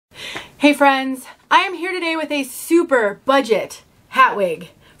Hey friends, I am here today with a super budget hat wig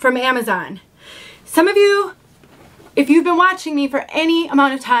from Amazon. Some of you, if you've been watching me for any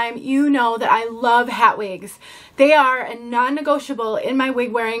amount of time, you know that I love hat wigs. They are a non-negotiable in my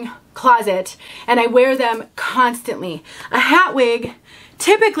wig wearing closet and I wear them constantly. A hat wig,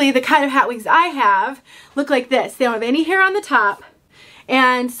 typically the kind of hat wigs I have, look like this. They don't have any hair on the top,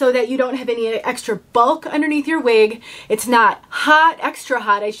 and so that you don't have any extra bulk underneath your wig. It's not hot, extra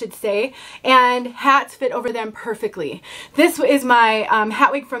hot I should say, and hats fit over them perfectly. This is my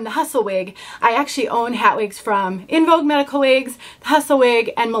hat wig from the Hustle Wig. I actually own hat wigs from In Vogue Medical Wigs, the Hustle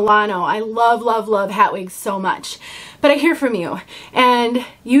Wig, and Milano. I love, love, love hat wigs so much. But I hear from you, and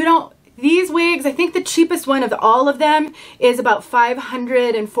you don't, these wigs, I think the cheapest one of all of them is about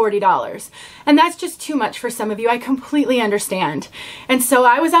 $540. And that's just too much for some of you. I completely understand. And so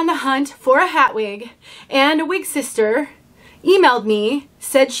I was on the hunt for a hat wig, and a wig sister emailed me,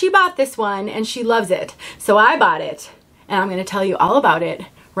 said she bought this one and she loves it. So I bought it, and I'm going to tell you all about it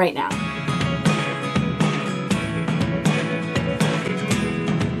right now.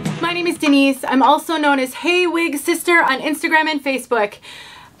 My name is Denise. I'm also known as heywigsister on Instagram and Facebook.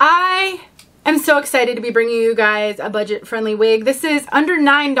 I am so excited to be bringing you guys a budget-friendly wig. This is under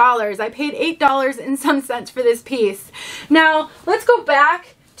 $9. I paid $8 and some cents for this piece. Now, let's go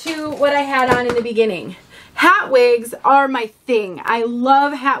back to what I had on in the beginning. Hat wigs are my thing. I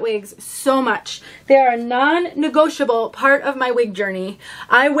love hat wigs so much. They are a non-negotiable part of my wig journey.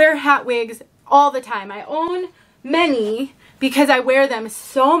 I wear hat wigs all the time. I own many because I wear them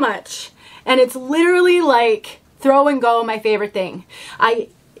so much, and it's literally like throw and go, my favorite thing.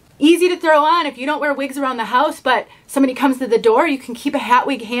 Easy to throw on if you don't wear wigs around the house, but somebody comes to the door, you can keep a hat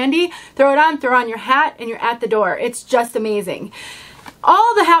wig handy, throw it on, throw on your hat, and you're at the door. It's just amazing.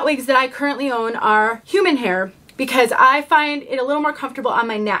 All the hat wigs that I currently own are human hair because I find it a little more comfortable on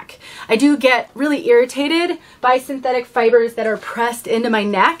my neck. I do get really irritated by synthetic fibers that are pressed into my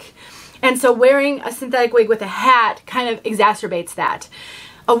neck, and so wearing a synthetic wig with a hat kind of exacerbates that.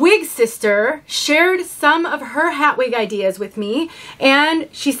 A wig sister shared some of her hat wig ideas with me, and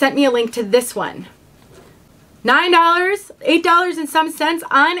she sent me a link to this one. $9, $8 and some cents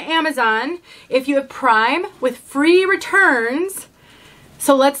on Amazon if you have Prime with free returns.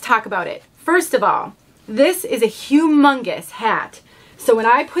 So let's talk about it. First of all, this is a humongous hat. So when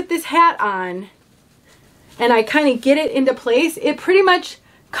I put this hat on and I kind of get it into place, it pretty much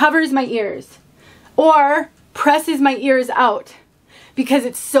covers my ears or presses my ears out, because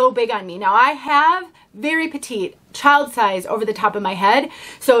it's so big on me. Now I have very petite, child size over the top of my head.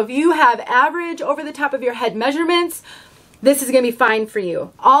 So if you have average over the top of your head measurements, this is gonna be fine for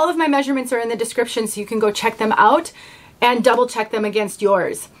you. All of my measurements are in the description so you can go check them out and double check them against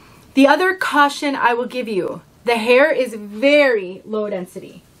yours. The other caution I will give you, the hair is very low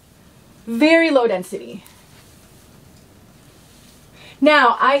density. Very low density.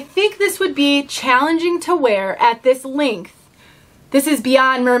 Now, I think this would be challenging to wear at this length. This is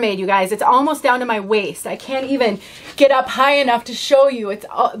beyond mermaid, you guys. It's almost down to my waist. I can't even get up high enough to show you. It's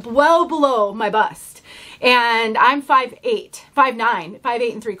well below my bust. And I'm 5'8", 5'9",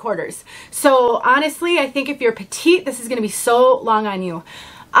 5'8 3/4. So honestly, I think if you're petite, this is gonna be so long on you.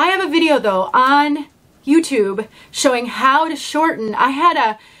 I have a video though on YouTube showing how to shorten. I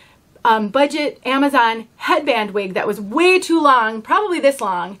had a budget Amazon headband wig that was way too long, probably this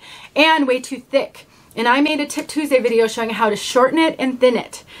long, and way too thick. And I made a Tip Tuesday video showing how to shorten it and thin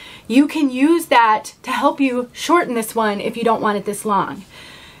it. You can use that to help you shorten this one if you don't want it this long.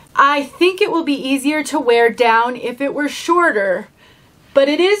 I think it will be easier to wear down if it were shorter, but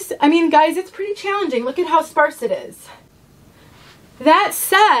it is, I mean guys, it's pretty challenging. Look at how sparse it is. That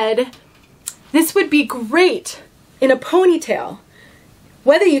said, this would be great in a ponytail.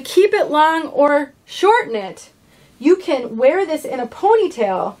 Whether you keep it long or shorten it, you can wear this in a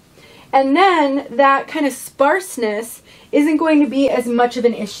ponytail, and then that kind of sparseness isn't going to be as much of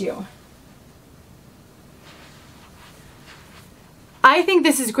an issue. I think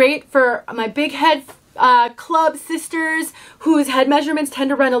this is great for my big head club sisters whose head measurements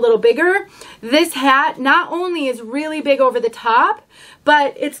tend to run a little bigger. This hat not only is really big over the top,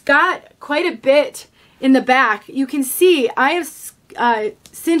 but it's got quite a bit in the back. You can see I have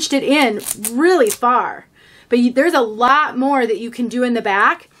cinched it in really far, but there's a lot more that you can do in the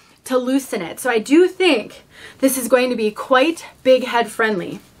back to loosen it. So I do think this is going to be quite big head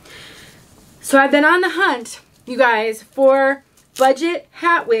friendly. So I've been on the hunt, you guys, for budget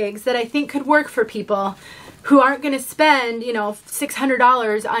hat wigs that I think could work for people who aren't going to spend, you know,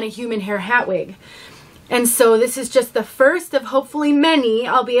 $600 on a human hair hat wig. And so this is just the first of hopefully many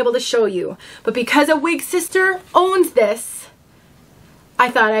I'll be able to show you. But because a wig sister owns this, I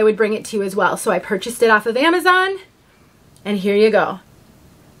thought I would bring it to you as well. So I purchased it off of Amazon, and here you go.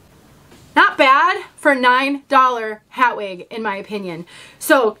 Not bad for a $9 hat wig, in my opinion.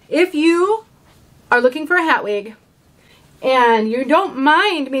 So if you are looking for a hat wig and you don't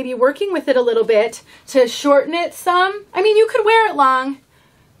mind maybe working with it a little bit to shorten it some, I mean, you could wear it long,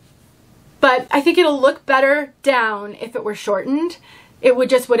 but I think it'll look better down if it were shortened. It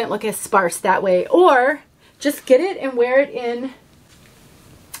wouldn't look as sparse that way. Or just get it and wear it in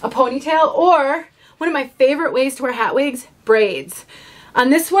a ponytail, or one of my favorite ways to wear hat wigs, braids.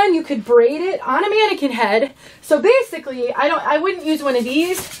 On this one, you could braid it on a mannequin head. So basically, I wouldn't use one of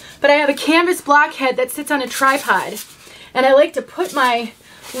these, but I have a canvas block head that sits on a tripod. And I like to put my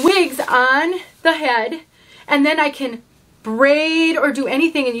wigs on the head, and then I can braid or do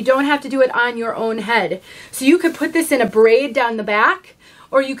anything, and you don't have to do it on your own head. So you could put this in a braid down the back,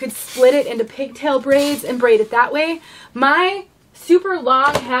 or you could split it into pigtail braids and braid it that way. My super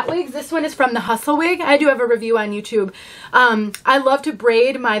long hat wigs, this one is from the Hustle Wig. I do have a review on YouTube. I love to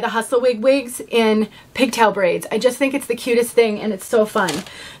braid the Hustle Wig wigs in pigtail braids. I just think it's the cutest thing, and it's so fun.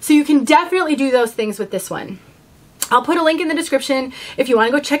 So you can definitely do those things with this one. I'll put a link in the description if you want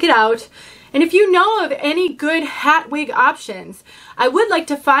to go check it out. And if you know of any good hat wig options, I would like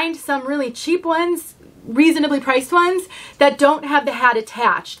to find some really cheap ones, reasonably priced ones that don't have the hat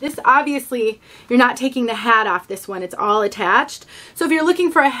attached. This obviously, you're not taking the hat off this one, it's all attached. So if you're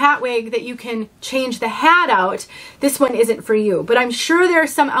looking for a hat wig that you can change the hat out, this one isn't for you. But I'm sure there are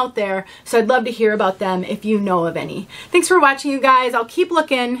some out there, so I'd love to hear about them if you know of any. Thanks for watching, you guys. I'll keep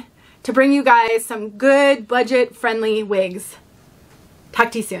looking to bring you guys some good budget-friendly wigs.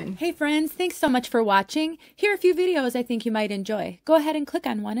 Talk to you soon. Hey friends, thanks so much for watching. Here are a few videos I think you might enjoy. Go ahead and click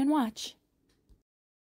on one and watch.